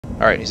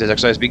Alright, he says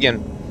exercise begin.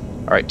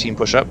 Alright, team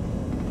push up.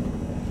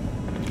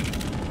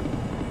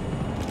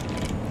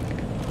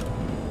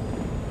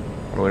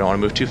 We don't want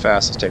to move too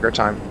fast, let's take our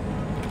time.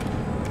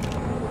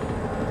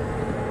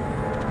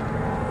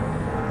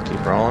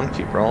 Keep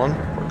rolling,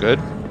 we're good.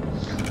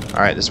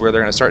 Alright, this is where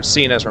they're going to start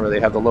seeing us. Remember,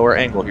 they have the lower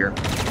angle here.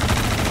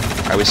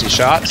 Alright, we see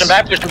shots. Push him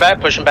back, push him back,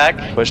 push him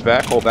back. Push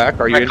back, hold back.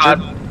 Are you Red injured?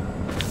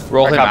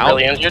 Roll him out.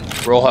 Really injured.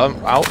 Roll him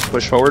out,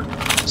 push forward.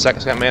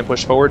 Second man,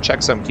 push forward.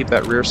 Check some, keep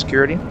that rear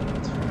security.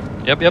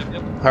 Yep.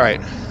 Alright.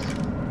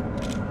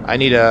 I'm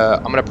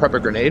going to prep a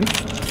grenade.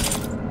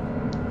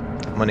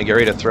 I'm going to get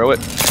ready to throw it.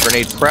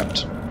 Grenade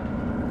prepped.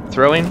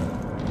 Throwing.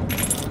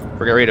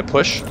 We're getting ready to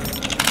push.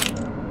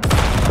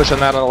 Push on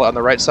that on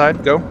the right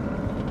side. Go.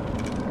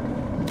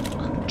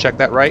 Check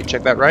that right.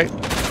 Check that right.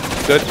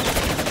 Good.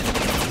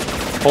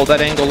 Hold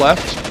that angle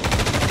left.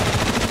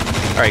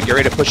 Alright, get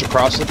ready to push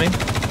across with me.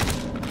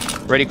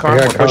 Ready, Carm?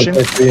 We're pushing.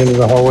 At the end of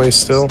the hallway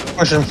still.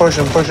 Pushing.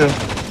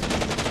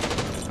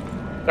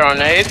 Throw a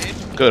nade.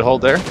 Good,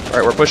 hold there.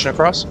 Alright, we're pushing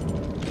across.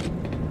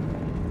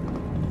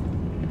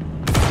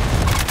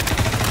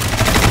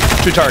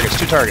 Two targets.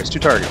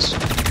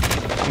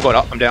 I'm going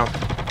up, I'm down.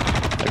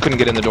 I couldn't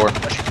get in the door.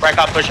 Right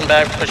cop, pushing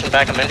back,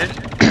 I'm injured.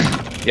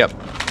 Yep.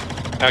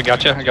 I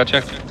gotcha.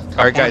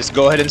 Alright guys,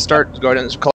 go ahead and start. Go ahead and